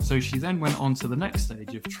So she then went on to the next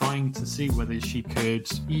stage of trying to see whether she could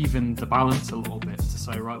even the balance a little bit to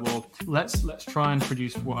say, right, well, let's try and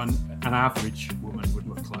produce what an average woman would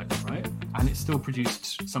look like, right? And it still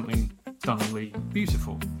produced something stunningly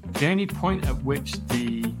beautiful. The only point at which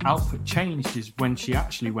the output changed is when she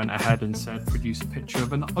actually went ahead and said, produce a picture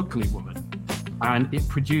of an ugly woman. And it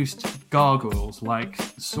produced gargoyles, like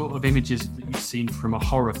the sort of images that you've seen from a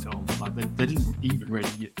horror film. Like they didn't even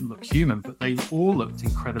really look human, but they all looked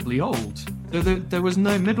incredibly old. There was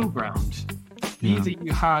no middle ground. Yeah. Either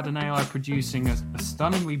you had an AI producing a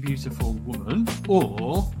stunningly beautiful woman,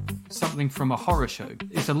 or something from a horror show.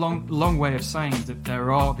 It's a long way of saying that there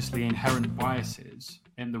are obviously inherent biases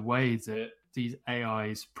in the way that these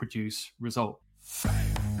AIs produce results.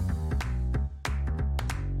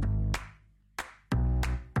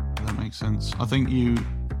 Sense. I think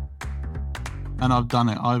and I've done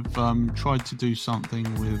it. I've tried to do something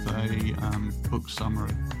with a book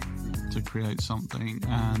summary to create something,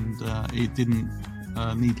 and it didn't.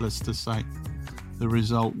 Needless to say, the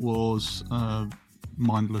result was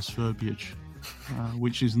mindless verbiage,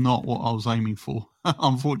 which is not what I was aiming for,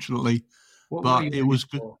 unfortunately. But it was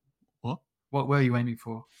good. What were you aiming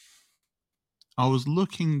for? I was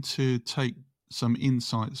looking to take some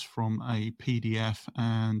insights from a PDF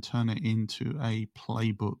and turn it into a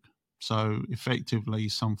playbook. So effectively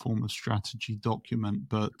some form of strategy document,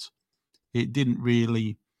 but it didn't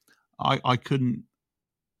really, I couldn't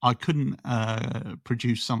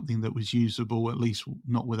produce something that was usable, at least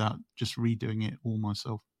not without just redoing it all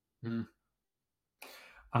myself. Mm.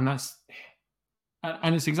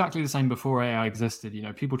 And it's exactly the same before AI existed. You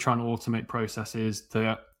know, people trying to automate processes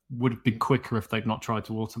that would have been quicker if they'd not tried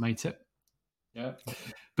to automate it. Yeah,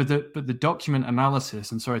 but the document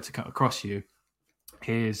analysis, and sorry to cut across you,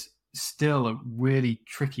 is still a really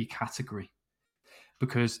tricky category,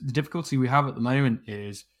 because the difficulty we have at the moment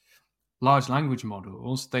is large language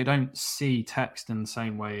models, they don't see text in the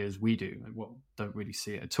same way as we do. Well, don't really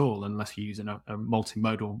see it at all unless you're using a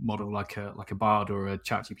multimodal model like a Bard or a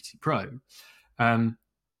ChatGPT Pro.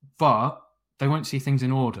 But they won't see things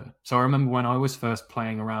in order. So I remember when I was first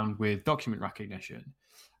playing around with document recognition,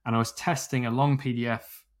 and I was testing a long PDF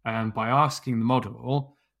by asking the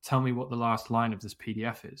model, tell me what the last line of this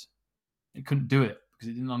PDF is. It couldn't do it because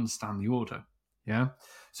it didn't understand the order. Yeah.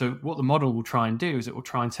 So what the model will try and do is it will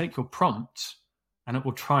try and take your prompt and it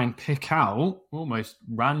will try and pick out almost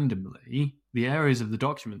randomly the areas of the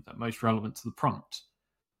document that are most relevant to the prompt.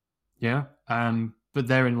 Yeah. But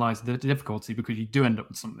therein lies the difficulty, because you do end up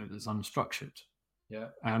with something that's unstructured. Yeah,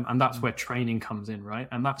 and that's where training comes in, right?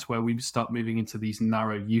 And that's where we start moving into these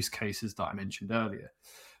narrow use cases that I mentioned earlier.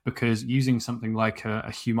 Because using something like a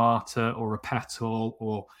Humata or a Petal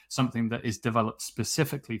or something that is developed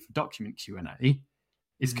specifically for document Q&A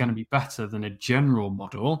is going to be better than a general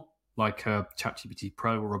model like a ChatGPT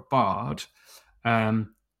Pro or a Bard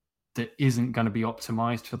that isn't going to be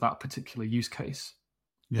optimized for that particular use case.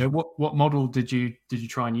 Yeah. What model did you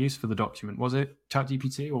try and use for the document? Was it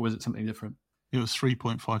ChatGPT or was it something different? It was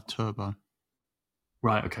 3.5 turbo.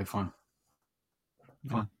 Right. Okay. Fine.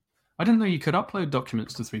 I didn't know you could upload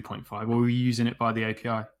documents to 3.5, or were you using it by the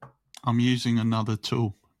API? I'm using another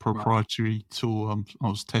tool, proprietary tool. I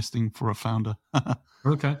was testing for a founder.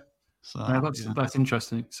 Okay. So that's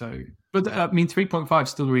interesting. So, but I mean, 3.5 is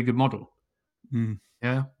still a really good model. Mm.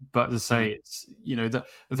 Yeah. But to say it's, I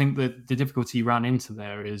think that the difficulty you ran into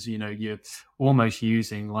there is, you're almost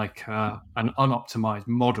using like an unoptimized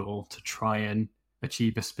model to try and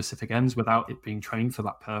achieve a specific ends without it being trained for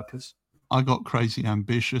that purpose. I got crazy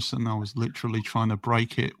ambitious and I was literally trying to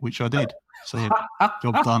break it, which I did. So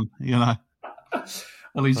job done, At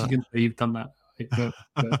least you can say you've done that.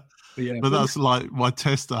 But that's like my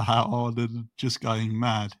tester hat on and just going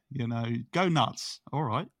mad, go nuts. All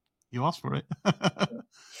right. You asked for it.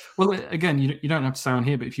 Well, again, you don't have to say on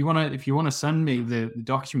here, but if you want to send me the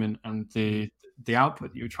document and the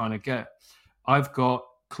output that you're trying to get, I've got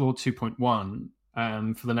Claude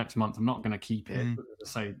 2.1 for the next month. I'm not going to keep it. But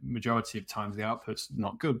as I say, majority of times the output's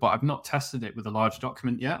not good, but I've not tested it with a large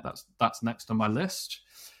document yet. That's next on my list.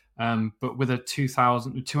 But with a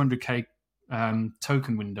 200K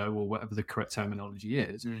token window, or whatever the correct terminology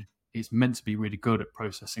is, it's meant to be really good at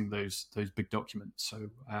processing those big documents. So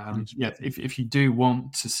if you do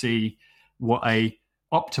want to see what a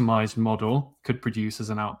optimized model could produce as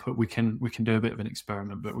an output, we can do a bit of an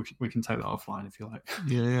experiment, but we can take that offline if you like.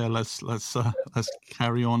 Yeah. Let's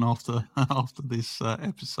carry on after this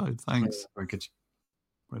episode. Thanks. Very good.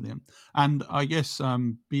 Brilliant. And I guess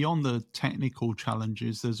beyond the technical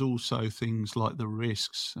challenges, there's also things like the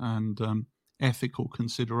risks and ethical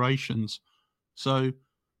considerations. So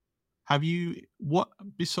what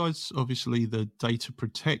besides obviously the data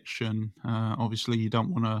protection? Obviously, you don't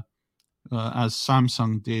want to, as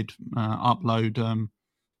Samsung did, upload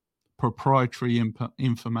proprietary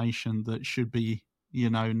information that should be,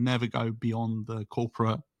 never go beyond the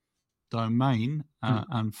corporate domain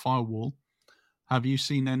and firewall. Have you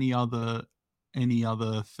seen any other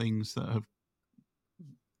things that have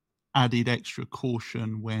added extra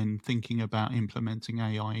caution when thinking about implementing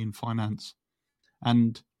AI in finance?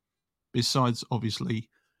 And besides obviously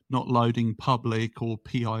not loading public or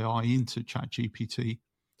PII into ChatGPT,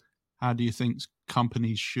 how do you think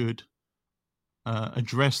companies should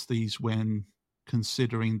address these when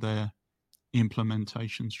considering their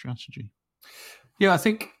implementation strategy? Yeah, I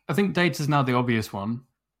think data is now the obvious one,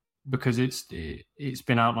 because it's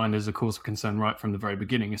been outlined as a cause of concern right from the very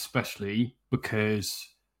beginning, especially because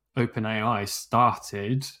OpenAI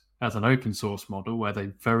started as an open source model where they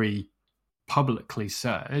very publicly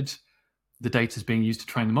said the data is being used to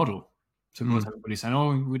train the model. So of course everybody's saying,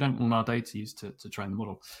 "Oh, we don't want our data used to train the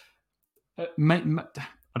model."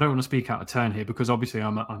 I don't want to speak out of turn here, because obviously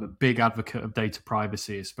I'm a big advocate of data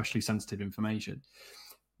privacy, especially sensitive information.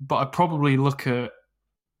 But I probably look at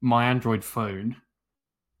my Android phone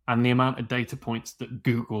and the amount of data points that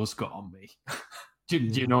Google's got on me. Do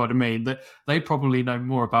you know what I mean? That they probably know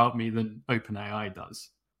more about me than OpenAI does.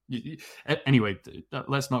 Anyway,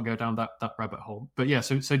 let's not go down that rabbit hole. But yeah,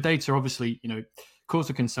 so data, obviously, cause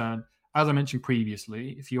of concern. As I mentioned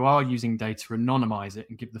previously, if you are using data, anonymize it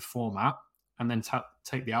and give the format, and then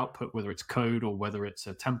take the output, whether it's code or whether it's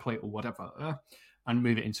a template or whatever, and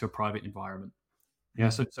move it into a private environment. Yeah,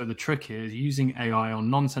 so the trick is using AI on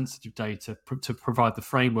non-sensitive data to provide the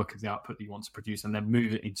framework of the output that you want to produce, and then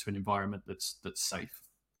move it into an environment that's safe.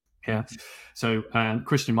 Yeah. So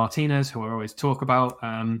Christian Martinez, who I always talk about,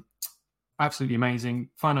 absolutely amazing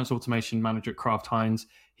finance automation manager at Kraft Heinz.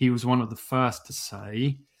 He was one of the first to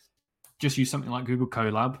say, just use something like Google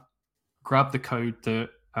Colab, grab the code that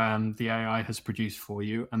the AI has produced for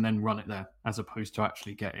you, and then run it there, as opposed to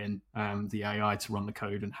actually getting the AI to run the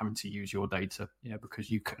code and having to use your data. Yeah,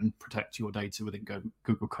 because you can protect your data within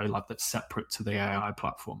Google Colab that's separate to the AI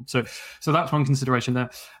platform. So that's one consideration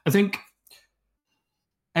there. I think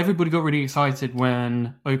everybody got really excited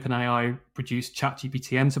when OpenAI produced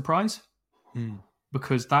ChatGPT Enterprise,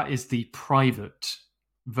 because that is the private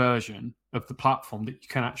version of the platform that you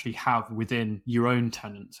can actually have within your own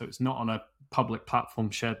tenant. So it's not on a public platform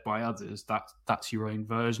shared by others. That's your own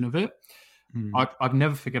version of it. I've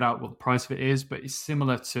never figured out what the price of it is, but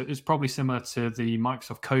it's probably similar to the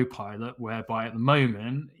Microsoft Copilot, whereby at the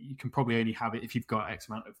moment you can probably only have it if you've got X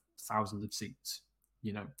amount of thousands of seats.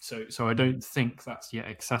 So I don't think that's yet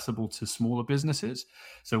accessible to smaller businesses.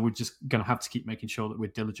 So we're just going to have to keep making sure that we're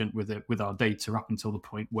diligent with our data up until the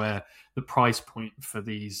point where the price point for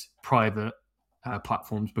these private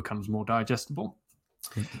platforms becomes more digestible.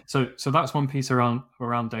 So that's one piece around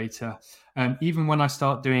data. Even when I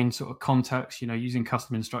start doing sort of context, using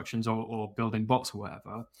custom instructions or building bots or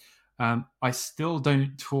whatever, I still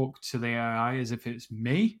don't talk to the AI as if it's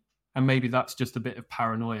me. And maybe that's just a bit of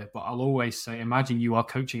paranoia, but I'll always say, imagine you are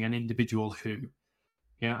coaching an individual who,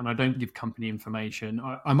 and I don't give company information.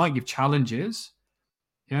 I might give challenges,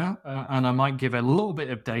 and I might give a little bit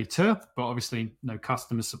of data, but obviously no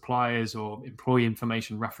customers, suppliers, or employee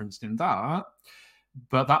information referenced in that.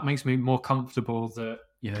 But that makes me more comfortable that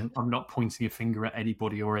I'm not pointing a finger at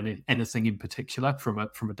anybody or anything in particular from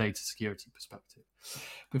a data security perspective.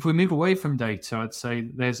 But if we move away from data, I'd say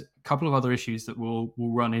there's a couple of other issues that we'll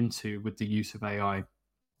run into with the use of AI.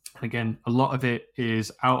 And again, a lot of it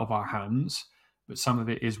is out of our hands, but some of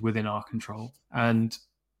it is within our control. And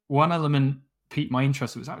one element piqued my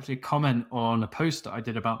interest. It was actually a comment on a post that I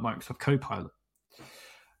did about Microsoft Copilot.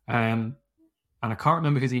 And I can't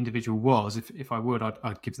remember who the individual was. If I would,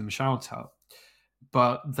 I'd give them a shout out.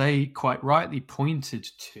 But they quite rightly pointed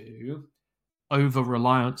to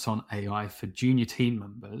over-reliance on AI for junior team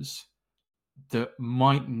members that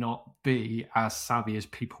might not be as savvy as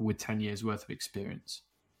people with 10 years worth of experience.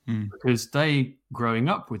 Because they, growing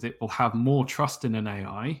up with it, will have more trust in an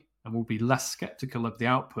AI and will be less skeptical of the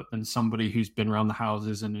output than somebody who's been around the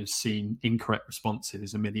houses and has seen incorrect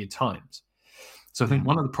responses a million times. So I think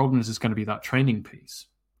one of the problems is going to be that training piece.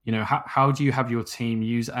 How do you have your team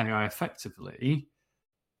use AI effectively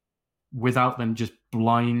without them just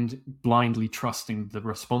blindly trusting the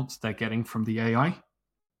response they're getting from the AI?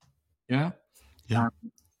 Yeah.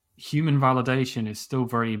 Human validation is still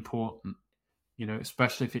very important,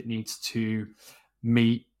 especially if it needs to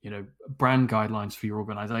meet, brand guidelines for your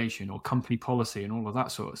organization or company policy and all of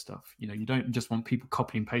that sort of stuff. You don't just want people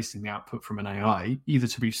copy and pasting the output from an AI, either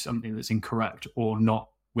to be something that's incorrect or not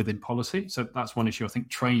within policy. So that's one issue. I think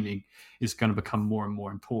training is going to become more and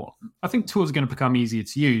more important. I think tools are going to become easier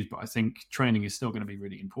to use, but I think training is still going to be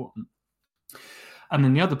really important. And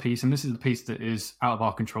then the other piece, and this is the piece that is out of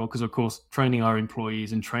our control, because of course, training our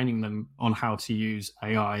employees and training them on how to use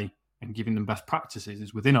AI and giving them best practices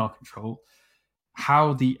is within our control.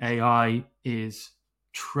 How the AI is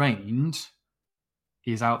trained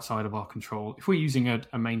is outside of our control. If we're using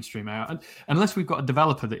a mainstream AI, unless we've got a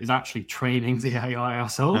developer that is actually training the AI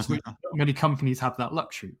ourselves, which many companies have that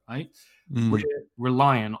luxury, right? We're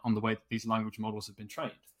reliant on the way that these language models have been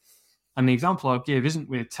trained. And the example I'll give isn't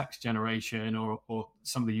with text generation or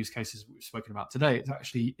some of the use cases we've spoken about today. It's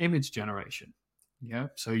actually image generation. Yeah.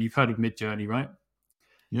 So you've heard of Midjourney, right?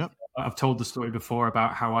 Yep. I've told the story before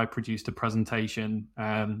about how I produced a presentation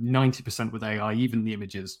 90% with AI, even the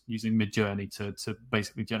images, using Midjourney to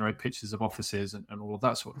basically generate pictures of offices and all of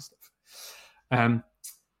that sort of stuff.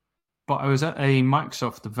 But I was at a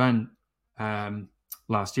Microsoft event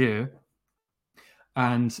last year,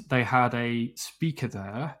 and they had a speaker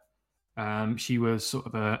there. She was sort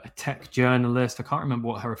of a tech journalist. I can't remember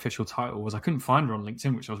what her official title was. I couldn't find her on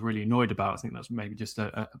LinkedIn, which I was really annoyed about. I think that's maybe just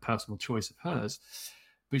a personal choice of hers.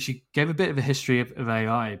 But she gave a bit of a history of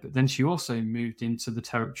AI, but then she also moved into the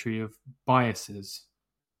territory of biases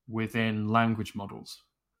within language models.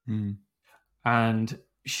 And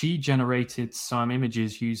she generated some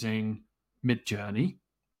images using Midjourney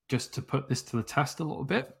just to put this to the test a little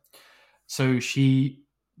bit. So she,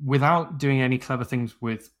 without doing any clever things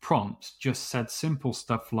with prompts, just said simple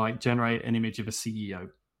stuff like generate an image of a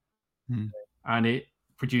CEO. And it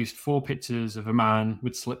produced 4 pictures of a man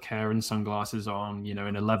with slick hair and sunglasses on, in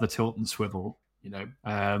a leather tilt and swivel,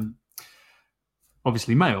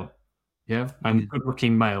 obviously male, and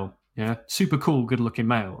good-looking male, super cool, good-looking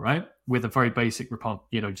male, right? With a very basic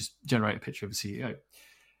just generate a picture of a CEO.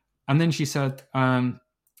 And then she said,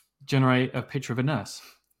 generate a picture of a nurse.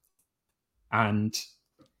 And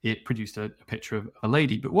it produced a picture of a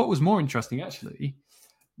lady. But what was more interesting, actually,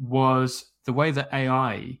 was the way that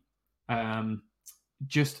AI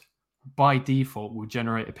just by default will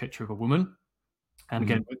generate a picture of a woman, and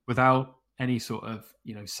again without any sort of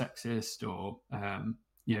sexist or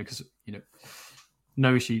because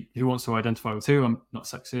no issue who wants to identify with who. I'm not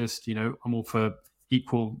sexist, I'm all for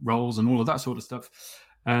equal roles and all of that sort of stuff,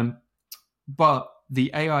 but the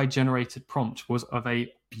AI generated prompt was of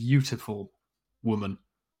a beautiful woman.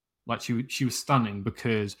 Like she was stunning,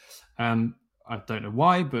 because I don't know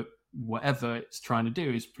why, but whatever it's trying to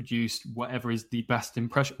do is produce whatever is the best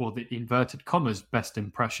impression, or the inverted commas best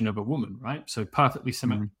impression of a woman, right? So perfectly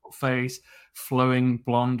symmetrical face, flowing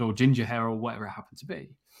blonde or ginger hair or whatever it happened to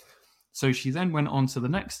be. So she then went on to the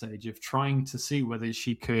next stage of trying to see whether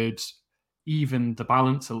she could even the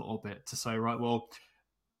balance a little bit to say, right, well,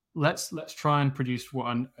 let's try and produce what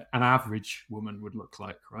an average woman would look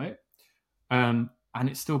like, right? And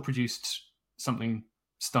it still produced something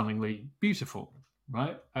stunningly beautiful,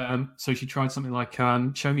 right? So she tried something like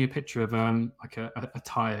show me a picture of like a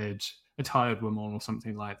tired woman or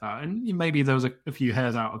something like that, and maybe there was a few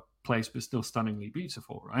hairs out of place, but still stunningly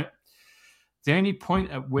beautiful, right? The only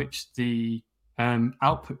point at which the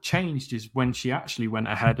output changed is when she actually went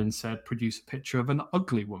ahead and said, produce a picture of an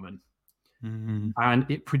ugly woman. And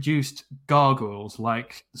it produced gargoyles,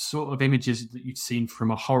 like the sort of images that you'd seen from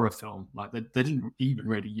a horror film. Like they didn't even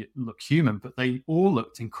really look human, but they all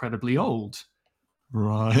looked incredibly old.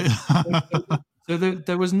 Right. So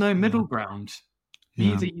there was no middle ground.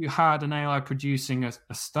 Either you had an AI producing a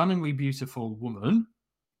stunningly beautiful woman,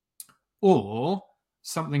 or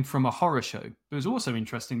something from a horror show. It was also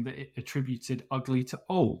interesting that it attributed ugly to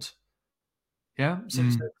old. Yeah. So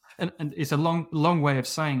and it's a long way of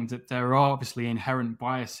saying that there are obviously inherent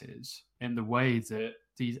biases in the way that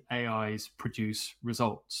these AIs produce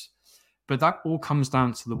results. But that all comes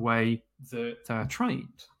down to the way that they're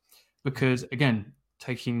trained. Because again,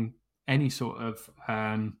 taking any sort of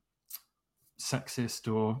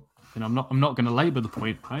sexist or I'm not going to labor the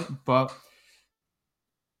point, right? But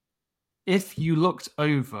if you looked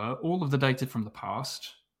over all of the data from the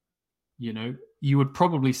past, you would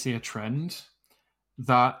probably see a trend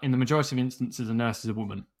that in the majority of instances, a nurse is a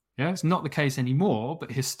woman. Yeah, it's not the case anymore,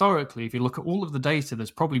 but historically, if you look at all of the data, there's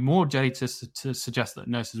probably more data to suggest that a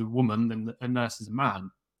nurse is a woman than that a nurse is a man,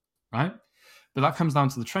 right? But that comes down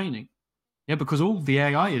to the training. Yeah, because all the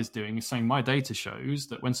AI is doing is saying my data shows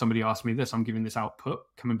that when somebody asks me this, I'm giving this output,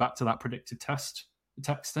 coming back to that predicted text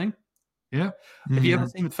thing. Yeah. Have you ever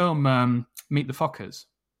seen the film Meet the Fockers?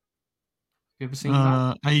 Have you ever seen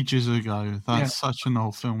that? Ages ago. That's such an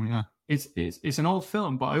old film, yeah. It's an old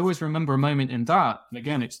film, but I always remember a moment in that, and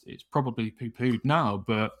again, it's probably poo-pooed now,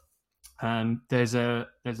 but there's a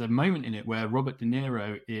moment in it where Robert De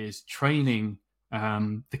Niro is training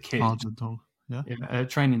the kid, The dog. Yeah.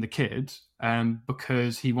 training the kid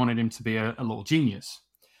because he wanted him to be a little genius.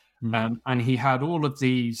 And he had all of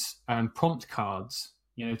these prompt cards,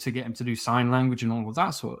 to get him to do sign language and all of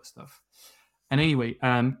that sort of stuff. And anyway,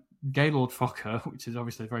 Gaylord Fokker, which is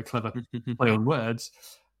obviously a very clever play on words,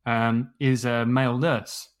 is a male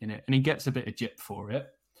nurse in it, and he gets a bit of jip for it.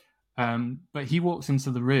 But he walks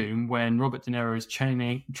into the room when Robert De Niro is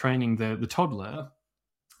training the toddler,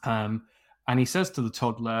 and he says to the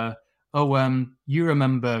toddler, "Oh, you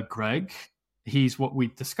remember Greg? He's what we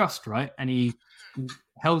discussed, right?" And he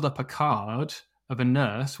held up a card of a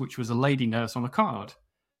nurse, which was a lady nurse on a card,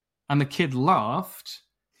 and the kid laughed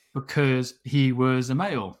because he was a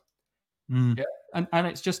male. Yeah. And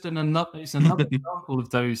it's just another example of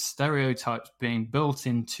those stereotypes being built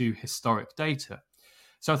into historic data.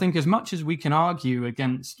 So I think as much as we can argue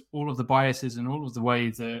against all of the biases and all of the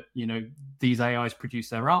way that, these AIs produce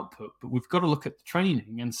their output, but we've got to look at the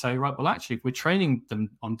training and say, right, well, actually, if we're training them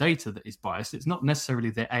on data that is biased, it's not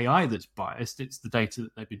necessarily the AI that's biased, it's the data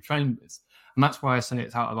that they've been trained with. And that's why I say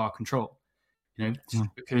it's out of our control.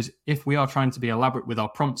 Because if we are trying to be elaborate with our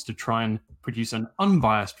prompts to try and produce an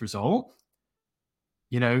unbiased result,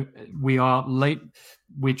 we're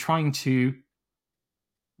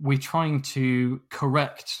trying to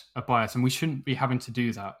correct a bias, and we shouldn't be having to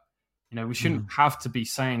do that. We shouldn't have to be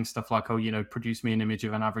saying stuff like, produce me an image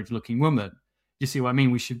of an average looking woman. You see what I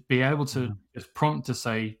mean? We should be able to just prompt to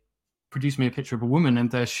say, produce me a picture of a woman, and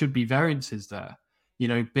there should be variances there,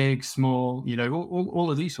 big, small,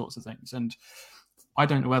 all of these sorts of things. And I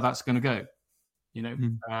don't know where that's going to go.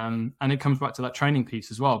 And it comes back to that training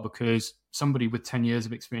piece as well, because somebody with 10 years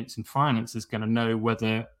of experience in finance is going to know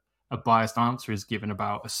whether a biased answer is given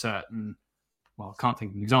about a certain, I can't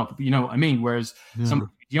think of an example, but you know what I mean? Whereas somebody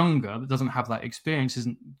younger that doesn't have that experience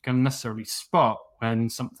isn't going to necessarily spot when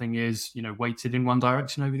something is, weighted in one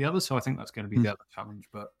direction over the other. So I think that's going to be the other challenge.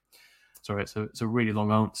 But sorry, it's a really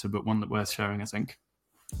long answer, but one that worth sharing, I think.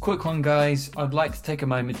 Quick one, guys. I'd like to take a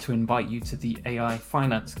moment to invite you to the AI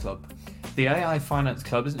Finance Club. The AI Finance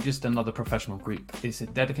Club isn't just another professional group. It's a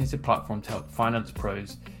dedicated platform to help finance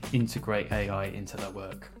pros integrate AI into their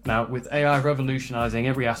work. Now, with AI revolutionizing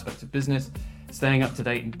every aspect of business, staying up to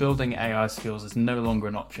date and building AI skills is no longer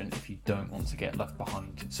an option if you don't want to get left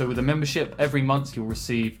behind. So with a membership, every month you'll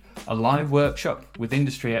receive a live workshop with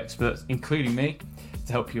industry experts, including me,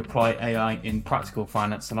 to help you apply AI in practical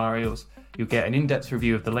finance scenarios. You'll get an in-depth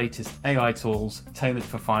review of the latest AI tools tailored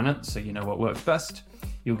for finance, so you know what works best.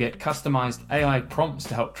 You'll get customized AI prompts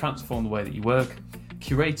to help transform the way that you work,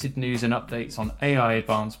 curated news and updates on AI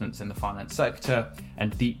advancements in the finance sector,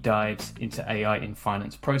 and deep dives into AI in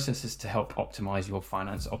finance processes to help optimize your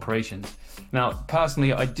finance operations. Now,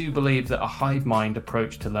 personally, I do believe that a hive mind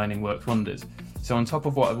approach to learning works wonders. So on top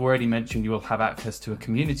of what I've already mentioned, you will have access to a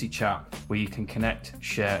community chat where you can connect,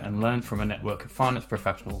 share, and learn from a network of finance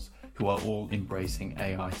professionals who are all embracing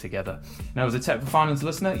AI together. Now, as a Tech for Finance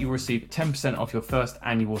listener, you'll receive 10% off your first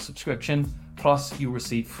annual subscription, plus you'll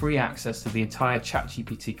receive free access to the entire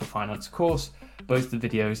ChatGPT for Finance course, both the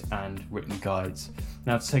videos and written guides.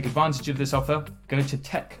 Now, to take advantage of this offer, go to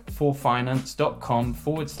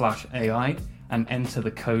techforfinance.com/AI and enter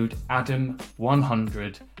the code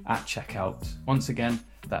ADAM100 at checkout. Once again,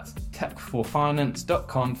 that's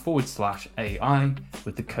techforfinance.com/AI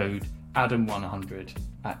with the code ADAM100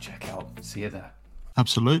 at checkout. See you there.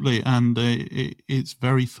 Absolutely. And it's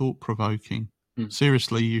very thought-provoking.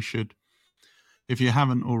 Seriously, you should, if you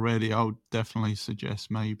haven't already, I would definitely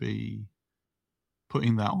suggest maybe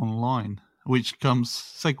putting that online, which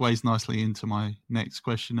segues nicely into my next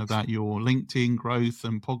question about your LinkedIn growth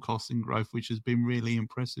and podcasting growth, which has been really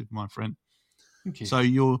impressive, my friend. Thank you. So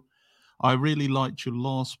I really liked your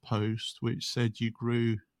last post, which said you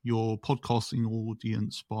grew your podcasting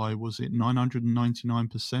audience by, was it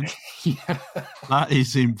 999%? Yeah. That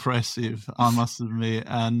is impressive, I must admit.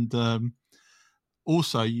 And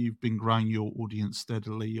also, you've been growing your audience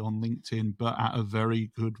steadily on LinkedIn, but at a very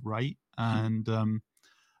good rate. And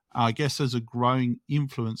I guess as a growing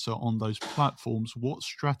influencer on those platforms, what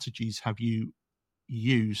strategies have you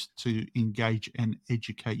used to engage and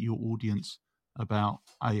educate your audience about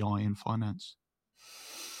AI and finance?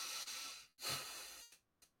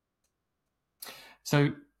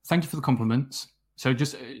 So thank you for the compliments. So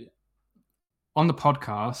just on the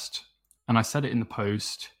podcast, and I said it in the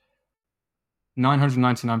post,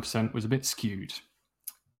 999% was a bit skewed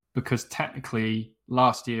because technically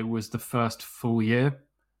last year was the first full year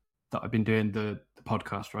that I've been doing the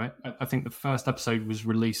podcast, right? I think the first episode was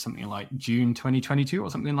released something like June 2022 or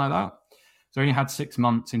something like that. So I only had 6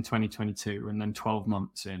 months in 2022 and then 12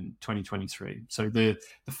 months in 2023. So the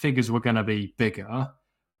figures were going to be bigger.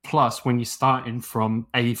 Plus, when you're starting from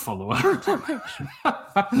a follower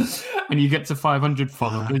and you get to 500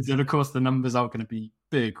 followers, then of course the numbers are going to be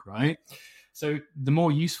big, right? So the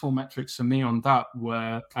more useful metrics for me on that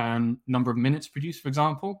were number of minutes produced, for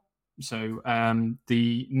example. So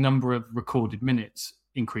the number of recorded minutes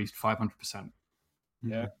increased 500%.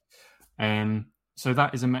 Yeah. So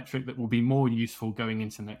that is a metric that will be more useful going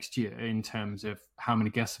into next year in terms of how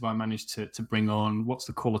many guests have I managed to bring on, what's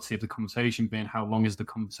the quality of the conversation been, how long has the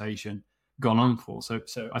conversation gone on for. So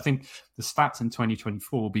I think the stats in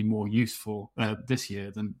 2024 will be more useful this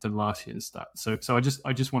year than last year's stats. So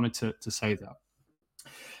I just wanted to say that.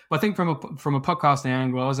 But I think from a podcasting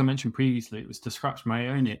angle, as I mentioned previously, it was to scratch my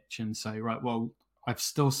own itch and say, right, well, I've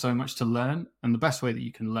still so much to learn. And the best way that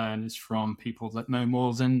you can learn is from people that know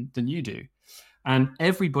more than you do. And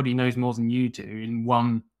everybody knows more than you do in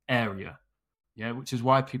one area. Yeah, which is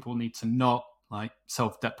why people need to not like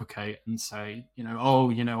self-deprecate and say,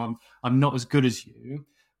 I'm not as good as you,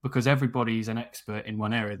 because everybody's an expert in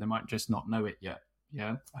one area. They might just not know it yet.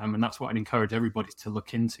 Yeah. And that's what I'd encourage everybody to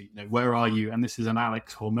look into. Where are you? And this is an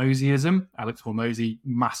Alex Hormozyism. Alex Hormozy,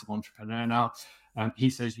 massive entrepreneur now. He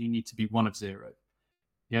says you need to be one of zero.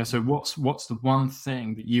 Yeah. So what's the one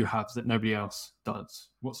thing that you have that nobody else does?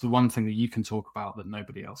 What's the one thing that you can talk about that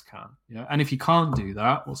nobody else can? Yeah. And if you can't do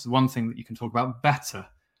that, what's the one thing that you can talk about better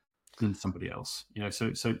than somebody else?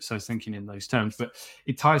 So thinking in those terms. But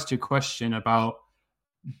it ties to a question about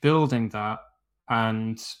building that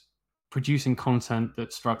and producing content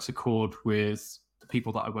that strikes a chord with the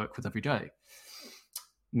people that I work with every day.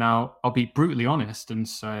 Now, I'll be brutally honest and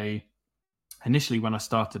say, initially when I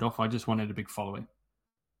started off, I just wanted a big following.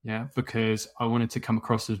 Yeah, because I wanted to come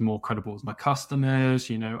across as more credible as my customers,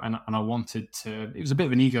 and I wanted to, it was a bit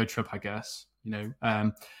of an ego trip, I guess,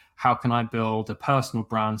 how can I build a personal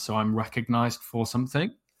brand so I'm recognized for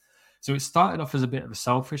something? So it started off as a bit of a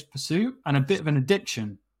selfish pursuit and a bit of an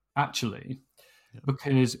addiction, actually.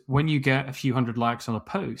 Because when you get a few hundred likes on a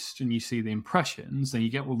post and you see the impressions, then you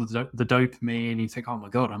get all the dopamine and you think, oh my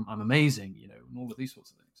God, I'm amazing, and all of these sorts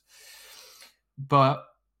of things. But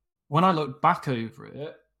when I look back over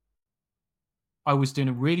it, I was doing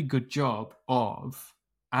a really good job of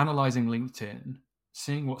analyzing LinkedIn,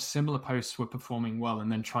 seeing what similar posts were performing well,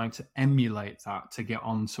 and then trying to emulate that to get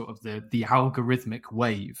on sort of the algorithmic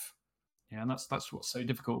wave. Yeah, and that's what's so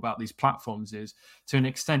difficult about these platforms is, to an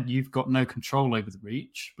extent, you've got no control over the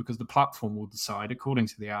reach because the platform will decide, according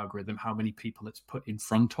to the algorithm, how many people it's put in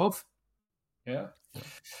front of. Yeah.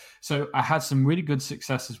 So I had some really good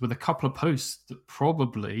successes with a couple of posts that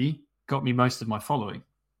probably got me most of my following.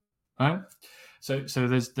 Right. So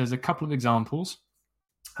there's a couple of examples.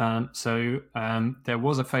 There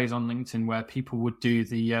was a phase on LinkedIn where people would do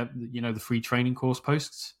the free training course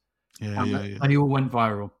posts. And they all went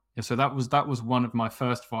viral. Yeah, so that was one of my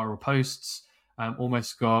first viral posts.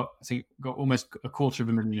 Almost got almost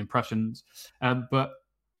 250,000 impressions. But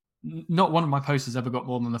not one of my posts has ever got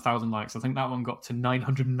more than 1,000 likes. I think that one got to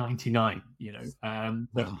 999. I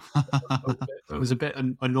was a bit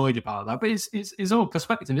annoyed about that, but it's all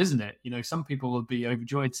perspective, isn't it? Some people will be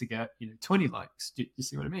overjoyed to get 20 likes. Do you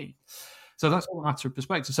see what I mean? So that's all a matter of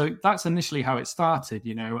perspective. So that's initially how it started,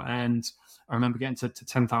 and I remember getting to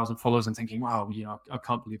 10,000 followers and thinking, wow, I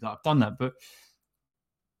can't believe that I've done that. But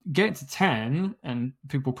getting to 10, and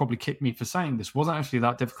people probably kick me for saying this, wasn't actually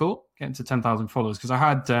that difficult, getting to 10,000 followers, because I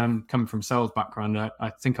had, coming from sales background, I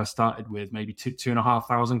think I started with maybe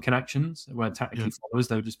 2,500 connections. They weren't technically followers,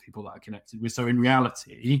 they were just people that I connected with. So in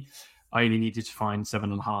reality, I only needed to find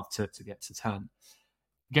 7.5 to get to 10.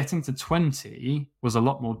 Getting to 20 was a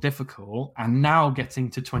lot more difficult, and now getting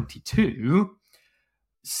to 22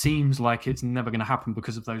 seems like it's never going to happen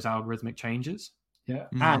because of those algorithmic changes. Yeah.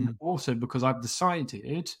 And also because I've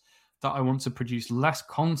decided that I want to produce less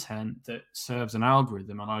content that serves an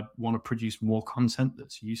algorithm, and I want to produce more content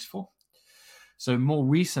that's useful. So more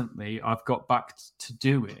recently, I've got back to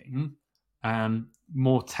doing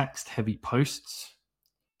more text-heavy posts.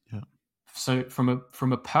 Yeah. So from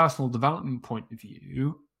a personal development point of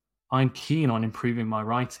view, I'm keen on improving my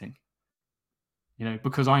writing.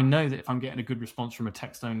 Because I know that if I'm getting a good response from a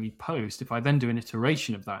text-only post, if I then do an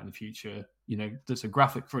iteration of that in the future, there's a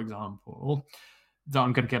graphic, for example, that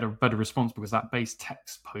I'm going to get a better response because that base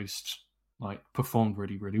text post performed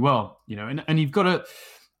really, really well. And you've got to,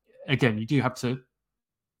 again, you do have to.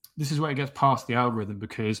 This is where it gets past the algorithm,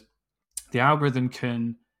 because the algorithm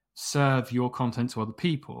can serve your content to other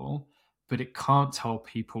people, but it can't tell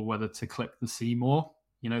people whether to click the see more.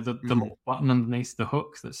 the little button underneath the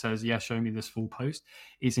hook that says, yeah, show me this full post,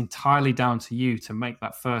 is entirely down to you to make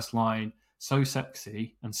that first line so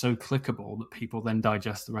sexy and so clickable that people then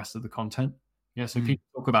digest the rest of the content. Yeah, so people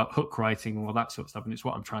talk about hook writing and all that sort of stuff, and it's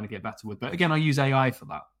what I'm trying to get better with. But again, I use AI for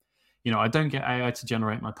that. I don't get AI to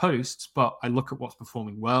generate my posts, but I look at what's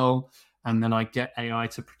performing well, and then I get AI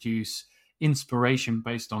to produce inspiration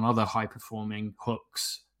based on other high-performing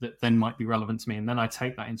hooks that then might be relevant to me. And then I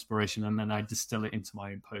take that inspiration and then I distill it into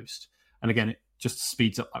my own post. And again, it just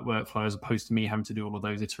speeds up that workflow as opposed to me having to do all of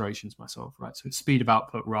those iterations myself, right? So it's speed of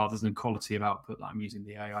output rather than quality of output that I'm using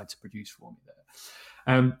the AI to produce for me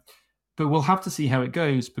there. But we'll have to see how it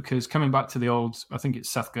goes, because coming back to the old, I think it's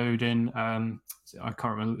Seth Godin, I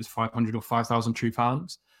can't remember, it was 500 or 5,000 true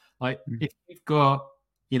fans. Like if you've got,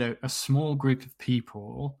 a small group of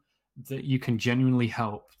people that you can genuinely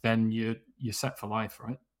help, then you're set for life,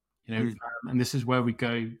 right? And this is where we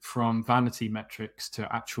go from vanity metrics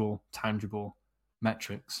to actual tangible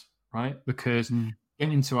metrics, right? Because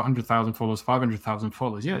getting to 100,000 followers, 500,000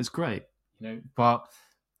 followers, yeah, it's great, but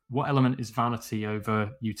what element is vanity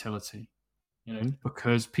over utility?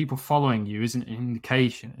 Because people following you isn't an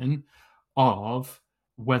indication of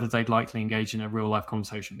whether they'd likely engage in a real life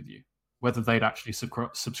conversation with you, whether they'd actually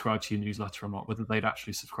subscribe to your newsletter or not, whether they'd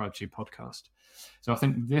actually subscribe to your podcast. So I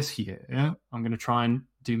think this year I'm going to try and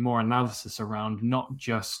do more analysis around not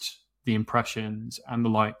just the impressions and the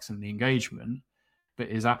likes and the engagement, but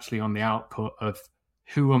is actually on the output of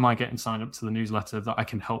who am I getting signed up to the newsletter that I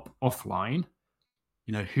can help offline?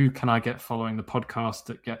 Who can I get following the podcast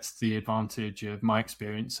that gets the advantage of my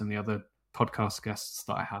experience and the other podcast guests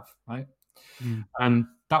that I have, right? And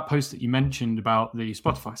that post that you mentioned about the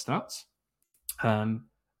Spotify stats,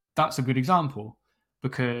 that's a good example,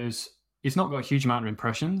 because it's not got a huge amount of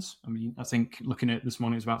impressions. I mean, I think looking at it this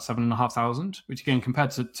morning, it's about 7,500, which again,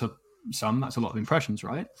 compared to some, that's a lot of impressions,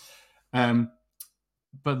 right?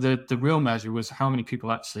 But the real measure was how many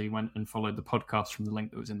people actually went and followed the podcast from the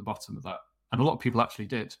link that was in the bottom of that. And a lot of people actually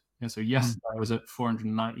did. So yesterday I was at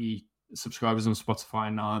 490 subscribers on Spotify,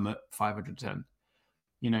 and now I'm at 510.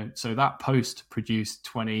 So that post produced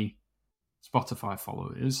 20 Spotify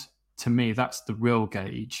followers. To me, that's the real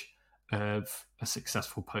gauge of a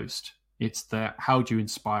successful post. It's how do you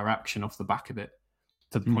inspire action off the back of it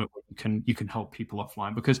to the point where you can help people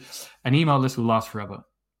offline, because an email list will last forever.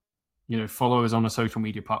 Followers on a social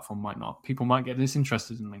media platform might not. People might get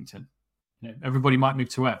disinterested in LinkedIn. Everybody might move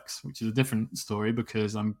to X, which is a different story,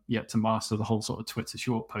 because I'm yet to master the whole sort of Twitter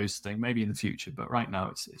short post thing, maybe in the future. But right now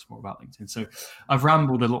it's more about LinkedIn. So I've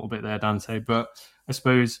rambled a little bit there, Dante, but I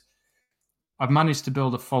suppose I've managed to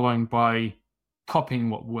build a following by copying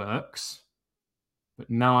what works. But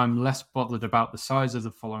now I'm less bothered about the size of the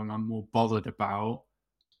following. I'm more bothered about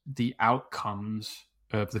the outcomes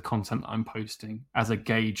of the content that I'm posting as a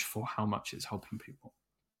gauge for how much it's helping people.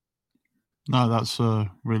 No, that's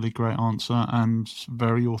a really great answer and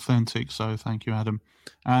very authentic. So thank you, Adam.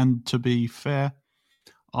 And to be fair,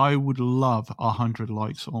 I would love 100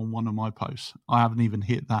 likes on one of my posts. I haven't even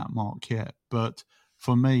hit that mark yet. But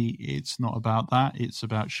for me, it's not about that. It's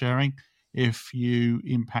about sharing. If you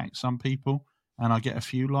impact some people and I get a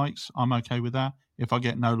few likes, I'm okay with that. If I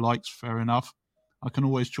get no likes, fair enough. I can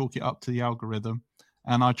always chalk it up to the algorithm,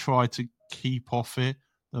 and I try to keep off it.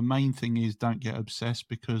 The main thing is don't get obsessed,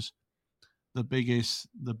 because the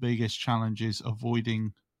biggest challenge is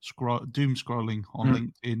avoiding doom scrolling on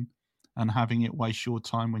LinkedIn and having it waste your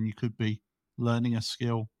time when you could be learning a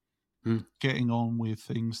skill, getting on with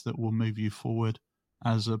things that will move you forward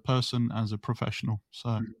as a person, as a professional.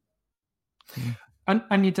 So,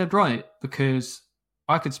 and you're dead right, because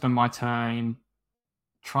I could spend my time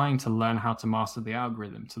trying to learn how to master the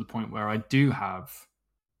algorithm to the point where I do have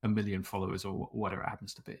 1 million followers or whatever it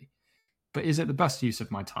happens to be. But is it the best use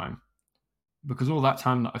of my time? Because all that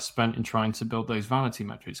time that I've spent in trying to build those vanity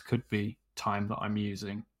metrics could be time that I'm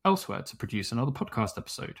using elsewhere to produce another podcast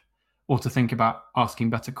episode, or to think about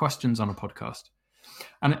asking better questions on a podcast.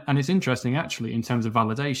 And it's interesting, actually, in terms of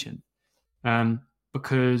validation,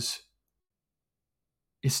 because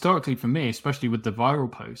historically for me, especially with the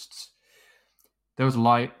viral posts, there was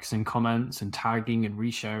likes and comments and tagging and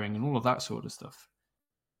resharing and all of that sort of stuff.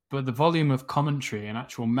 But the volume of commentary and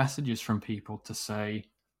actual messages from people to say,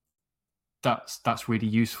 that's really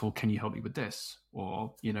useful, can you help me with this?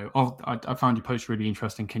 Or, I found your post really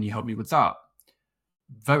interesting, can you help me with that?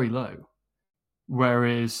 Very low.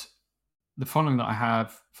 Whereas the following that I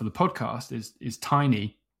have for the podcast is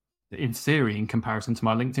tiny, in theory, in comparison to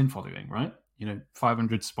my LinkedIn following, right?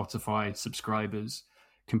 500 Spotify subscribers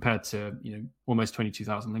compared to, almost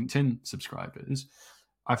 22,000 LinkedIn subscribers.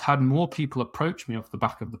 I've had more people approach me off the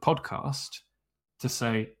back of the podcast to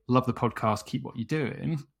say, love the podcast, keep what you're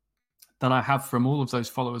doing, than I have from all of those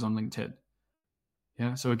followers on LinkedIn.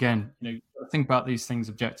 Yeah. So again, think about these things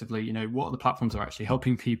objectively. What are the platforms that are actually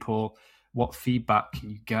helping people? What feedback can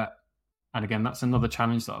you get? And again, that's another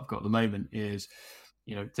challenge that I've got at the moment is,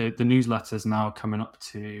 the newsletter's now coming up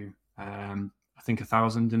to, I think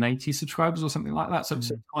 1,080 subscribers or something like that. So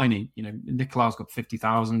it's tiny. Nicola's got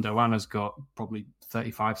 50,000. Oana's got probably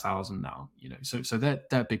 35,000 now. So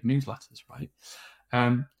they're big newsletters, right?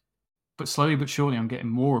 But slowly but surely, I'm getting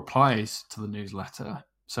more replies to the newsletter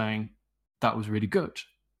saying that was really good.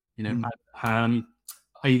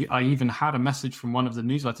 I even had a message from one of the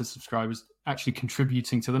newsletter subscribers actually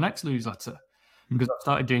contributing to the next newsletter because I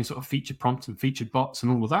started doing sort of featured prompts and featured bots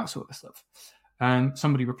and all of that sort of stuff. And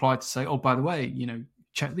somebody replied to say, "Oh, by the way,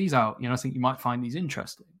 check these out. I think you might find these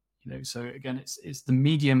interesting." So again, it's the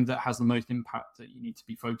medium that has the most impact that you need to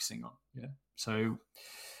be focusing on. Yeah. So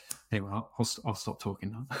anyway, I'll stop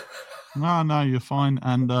talking now. No, you're fine.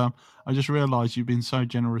 And I just realised you've been so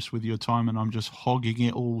generous with your time, and I'm just hogging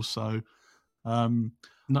it all. So, not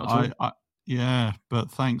at all. Yeah, but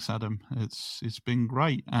thanks, Adam. It's been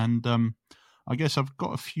great, and I guess I've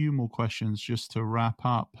got a few more questions just to wrap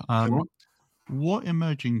up. Sure. What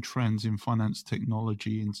emerging trends in finance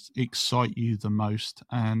technology excite you the most,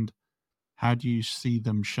 and how do you see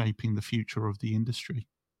them shaping the future of the industry?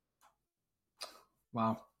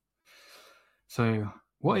 Wow. So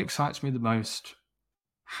what excites me the most?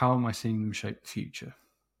 How am I seeing them shape the future?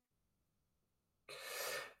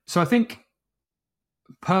 So I think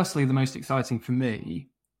personally the most exciting for me,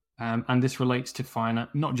 and this relates to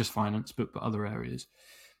finance, not just finance, but other areas,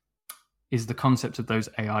 is the concept of those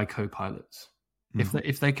AI co-pilots.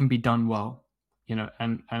 If they can be done well,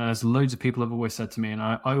 and as loads of people have always said to me, and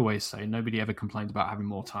I always say, nobody ever complains about having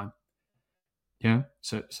more time. Yeah.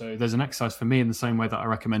 So there's an exercise for me in the same way that I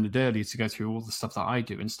recommended earlier to go through all the stuff that I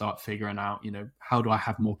do and start figuring out, how do I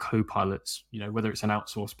have more co-pilots, whether it's an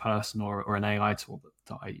outsourced person or an AI tool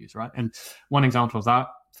that I use, right? And one example of that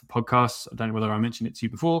for podcasts, I don't know whether I mentioned it to you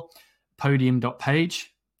before, Podium.page.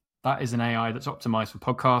 That is an AI that's optimized for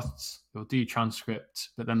podcasts. It'll do transcript,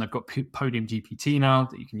 but then they've got Podium GPT now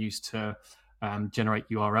that you can use to generate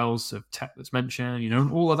URLs of tech that's mentioned,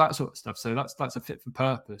 and all of that sort of stuff. So that's a fit for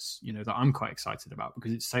purpose, that I'm quite excited about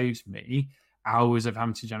because it saves me hours of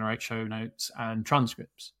having to generate show notes and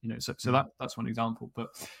transcripts, so that's one example. But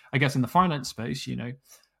I guess in the finance space,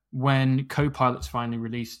 when Copilot's finally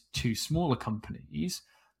released to smaller companies,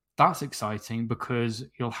 that's exciting because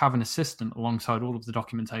you'll have an assistant alongside all of the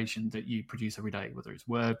documentation that you produce every day, whether it's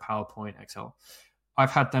Word, PowerPoint, Excel.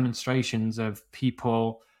 I've had demonstrations of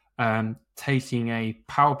people taking a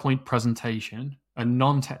PowerPoint presentation, a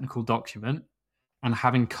non-technical document, and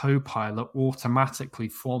having Copilot automatically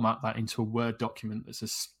format that into a Word document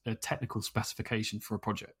that's a technical specification for a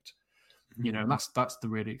project. That's the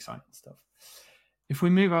really exciting stuff. If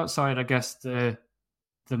we move outside, I guess, the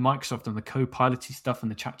Microsoft and the Copilot-y stuff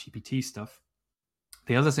and the ChatGPT stuff,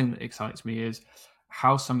 the other thing that excites me is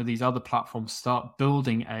how some of these other platforms start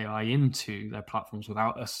building AI into their platforms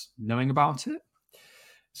without us knowing about it.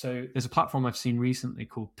 So there's a platform I've seen recently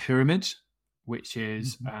called Pyramid, which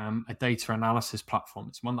is a data analysis platform.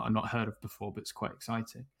 It's one that I've not heard of before, but it's quite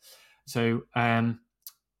exciting. So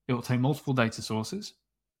it will take multiple data sources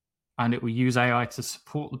and it will use AI to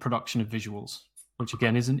support the production of visuals, which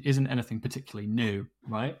again isn't anything particularly new,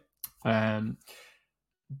 right?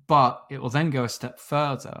 But it will then go a step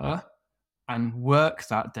further and work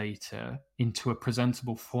that data into a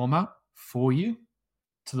presentable format for you,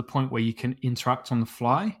 to the point where you can interact on the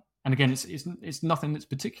fly. And again, it's nothing that's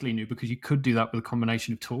particularly new because you could do that with a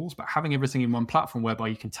combination of tools, but having everything in one platform whereby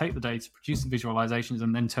you can take the data, produce the visualizations,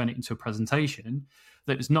 and then turn it into a presentation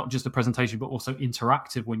that is not just a presentation, but also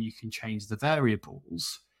interactive when you can change the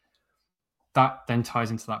variables, that then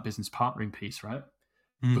ties into that business partnering piece, right?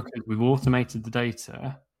 Because we've automated the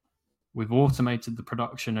data, we've automated the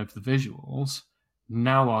production of the visuals.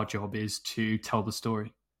 Now our job is to tell the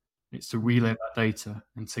story. It's to relay that data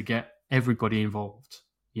and to get everybody involved,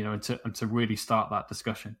 and to really start that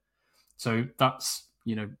discussion. So that's,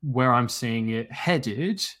 where I'm seeing it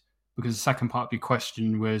headed, because the second part of your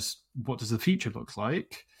question was, what does the future look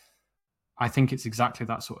like? I think it's exactly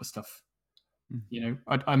that sort of stuff.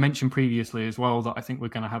 I mentioned previously as well that I think we're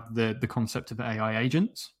going to have the concept of AI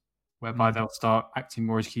agents, whereby they'll start acting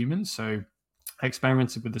more as humans. So I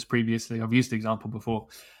experimented with this previously. I've used the example before.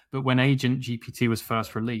 But when Agent GPT was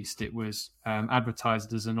first released, it was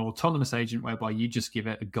advertised as an autonomous agent whereby you just give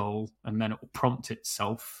it a goal and then it will prompt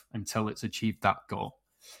itself until it's achieved that goal.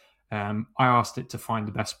 I asked it to find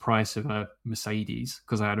the best price of a Mercedes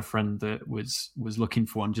because I had a friend that was looking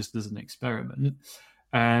for one just as an experiment.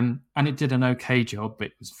 And it did an okay job, but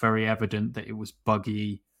it was very evident that it was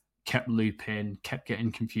buggy, kept looping, kept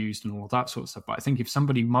getting confused and all that sort of stuff. But I think if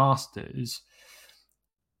somebody masters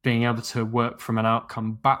being able to work from an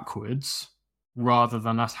outcome backwards rather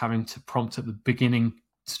than us having to prompt at the beginning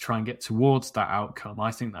to try and get towards that outcome,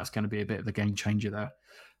 I think that's going to be a bit of a game changer there.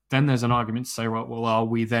 Then there's an argument to say, well, are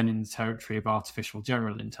we then in the territory of artificial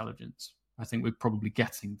general intelligence? I think we're probably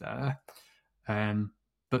getting there,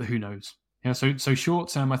 but who knows? So short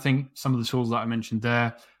term, I think some of the tools that I mentioned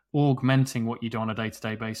there, augmenting what you do on a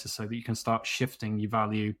day-to-day basis so that you can start shifting your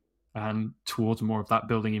value towards more of that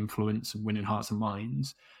building influence and winning hearts and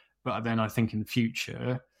minds. But then I think in the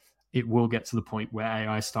future, it will get to the point where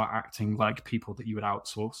AI start acting like people that you would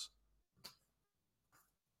outsource.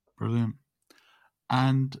 Brilliant.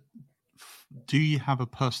 And do you have a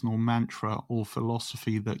personal mantra or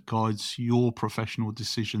philosophy that guides your professional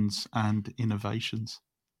decisions and innovations?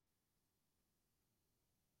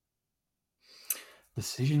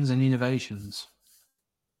 Decisions and innovations.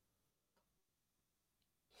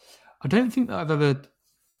 I don't think that I've ever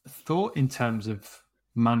thought in terms of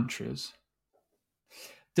mantras.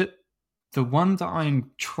 The one that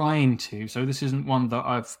I'm trying to, so this isn't one that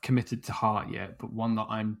I've committed to heart yet, but one that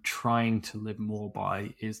I'm trying to live more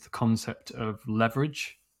by is the concept of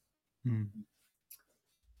leverage.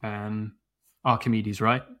 Archimedes,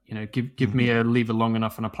 right? Give me a lever long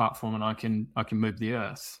enough on a platform and I can move the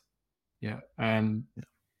earth. Yeah.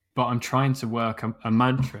 But I'm trying to work a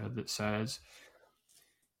mantra that says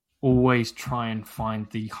always try and find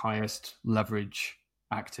the highest leverage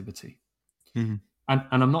activity. And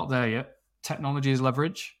I'm not there yet. Technology is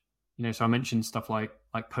leverage. So I mentioned stuff like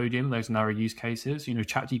Podium, those narrow use cases,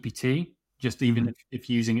 ChatGPT, just even if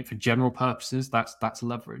using it for general purposes, that's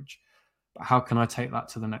leverage. But how can I take that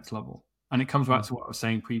to the next level? And it comes back to what I was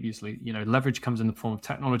saying previously. Leverage comes in the form of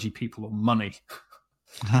technology, people, or money.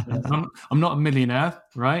 I'm not a millionaire,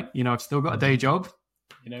 right? I've still got a day job,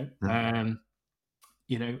 and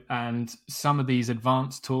some of these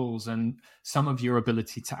advanced tools and some of your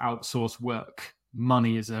ability to outsource work,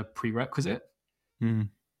 money is a prerequisite,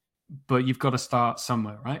 but you've got to start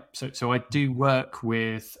somewhere, right? So I do work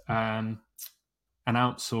with an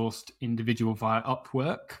outsourced individual via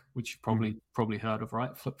Upwork, which you've probably heard of,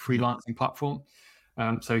 right? Freelancing platform.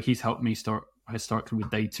 So he's helped me start historically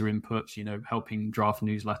with data inputs, helping draft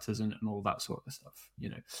newsletters and all that sort of stuff,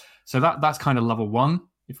 So that's kind of level one,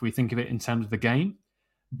 if we think of it in terms of the game.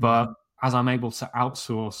 But as I'm able to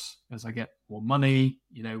outsource, as I get more money,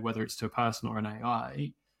 whether it's to a person or an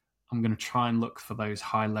AI, I'm going to try and look for those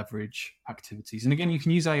high leverage activities. And again, you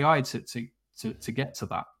can use AI to get to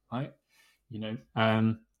that, right?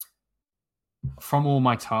 From all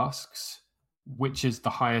my tasks, which is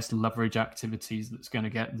the highest leverage activities that's going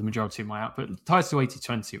to get the majority of my output? It ties to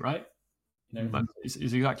 80-20, right? It's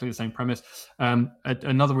exactly the same premise.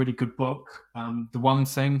 Another really good book, The One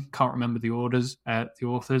Thing, can't remember the authors,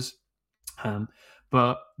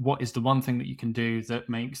 but what is the one thing that you can do that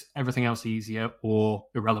makes everything else easier or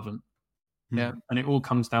irrelevant? Yeah, and it all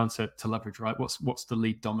comes down to leverage, right? What's the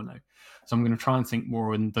lead domino? So I'm going to try and think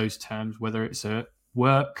more in those terms, whether it's a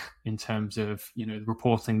work in terms of the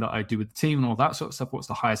reporting that I do with the team and all that sort of stuff. What's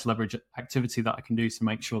the highest leverage activity that I can do to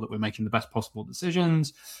make sure that we're making the best possible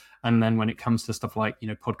decisions? And then when it comes to stuff like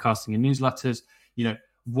podcasting and newsletters,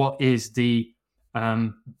 what is the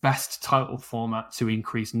best title format to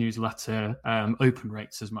increase newsletter open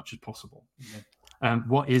rates as much as possible?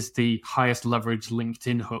 What is the highest leverage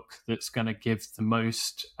LinkedIn hook that's going to give the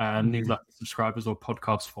most newsletter subscribers or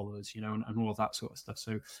podcast followers, and all of that sort of stuff.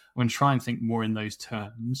 So I'm going to try and think more in those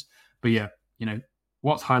terms. But yeah,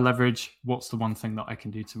 what's high leverage? What's the one thing that I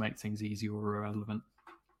can do to make things easier or irrelevant?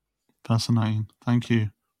 Fascinating. Thank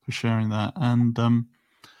you for sharing that. And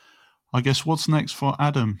I guess what's next for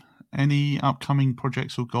Adam? Any upcoming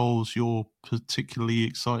projects or goals you're particularly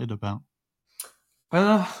excited about?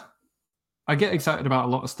 I get excited about a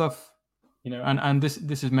lot of stuff, and this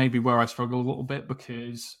is maybe where I struggle a little bit,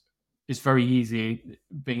 because it's very easy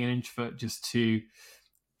being an introvert just to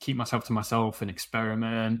keep myself to myself and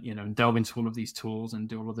experiment, and delve into all of these tools and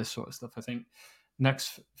do all of this sort of stuff. I think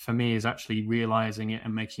next for me is actually realizing it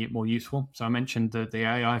and making it more useful. So I mentioned the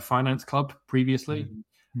AI Finance Club previously.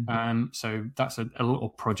 So that's a little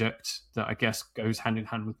project that I guess goes hand in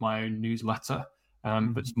hand with my own newsletter.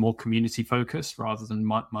 But it's more community focused rather than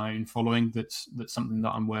my own following. That's something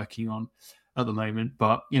that I'm working on at the moment.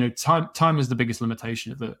 But time is the biggest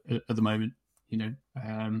limitation at the moment.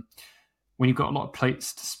 When you've got a lot of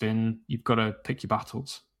plates to spin, you've got to pick your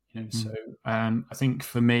battles. So I think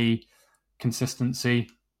for me, consistency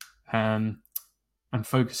and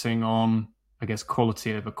focusing on, I guess,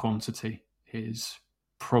 quality over quantity is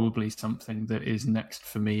probably something that is next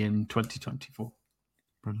for me in 2024.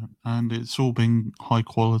 Brilliant. And it's all been high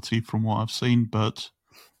quality from what I've seen, but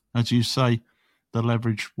as you say, the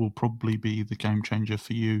leverage will probably be the game changer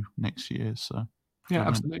for you next year. So yeah,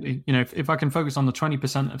 absolutely. If I can focus on the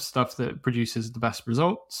 20% of stuff that produces the best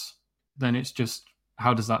results, then it's just,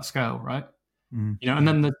 how does that scale, right? And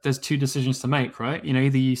then there's two decisions to make, right?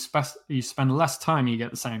 Either you spend less time, you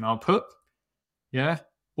get the same output,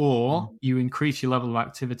 or you increase your level of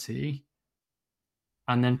activity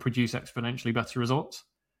and then produce exponentially better results.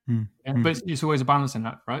 But it's always a balancing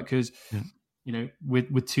act, right? Because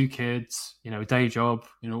with two kids, a day job,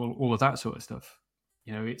 all of that sort of stuff.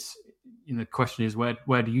 It's the question is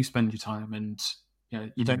where do you spend your time, and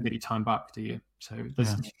you don't get your time back, do you? So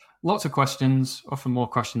there's lots of questions, often more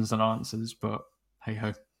questions than answers, but hey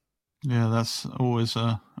ho. Yeah, that's always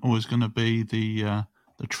going to be the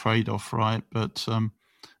trade-off, right? But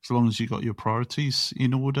as long as you got your priorities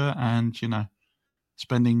in order, and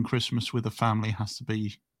spending Christmas with the family has to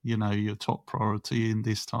be your top priority in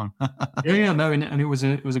this time. No, and it was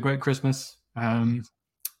a great Christmas.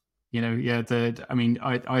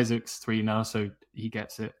 Isaac's 3 now, so he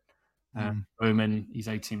gets it. Omen, he's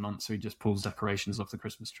 18 months, so he just pulls decorations off the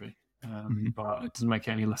Christmas tree. But it doesn't make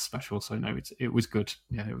it any less special. So no, it was good.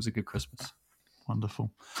 Yeah, it was a good Christmas.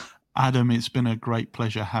 Wonderful. Adam, it's been a great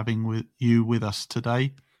pleasure having you with us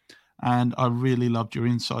today. And I really loved your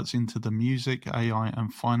insights into the music, AI,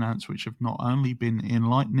 and finance, which have not only been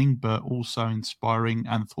enlightening, but also inspiring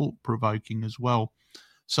and thought-provoking as well.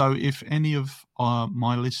 So if any of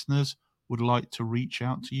my listeners would like to reach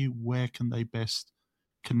out to you, where can they best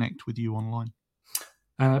connect with you online?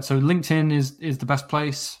 So LinkedIn is the best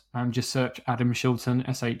place. Just search Adam Shilton,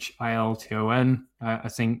 Shilton. I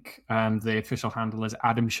think the official handle is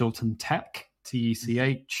Adam Shilton Tech,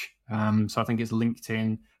 TECH. So I think it's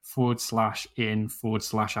LinkedIn /in/Adam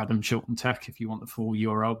Shilton Tech if you want the full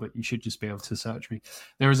URL, but you should just be able to search me.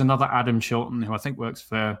 There is another Adam Shilton who I think works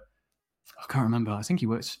for, I can't remember, I think he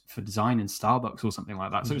works for design in Starbucks or something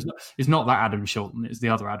like that. So it's not that Adam Shilton, it's the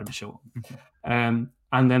other Adam Shilton.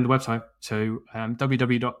 And then the website, so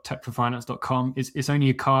www.techforfinance.com. It's only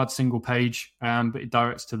a card, single page, but it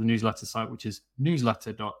directs to the newsletter site, which is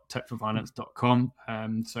newsletter.techforfinance.com.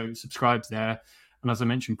 So subscribe there. And as I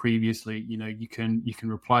mentioned previously, you can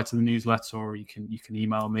reply to the newsletter, or you can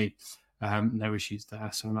email me. No issues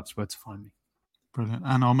there. So that's where to find me. Brilliant.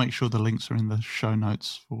 And I'll make sure the links are in the show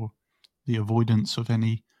notes for the avoidance of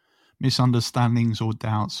any misunderstandings or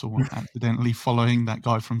doubts or accidentally following that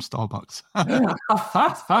guy from Starbucks.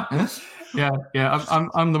 yeah.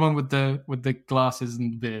 I'm the one with the glasses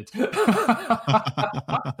and beard.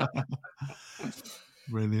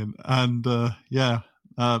 Brilliant. And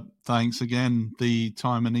thanks again. The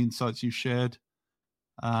time and insights you shared.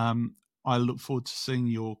 I look forward to seeing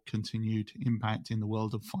your continued impact in the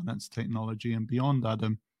world of finance technology and beyond,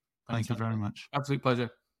 Adam. Thank you very much. Absolute pleasure.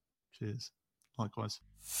 Cheers. Likewise.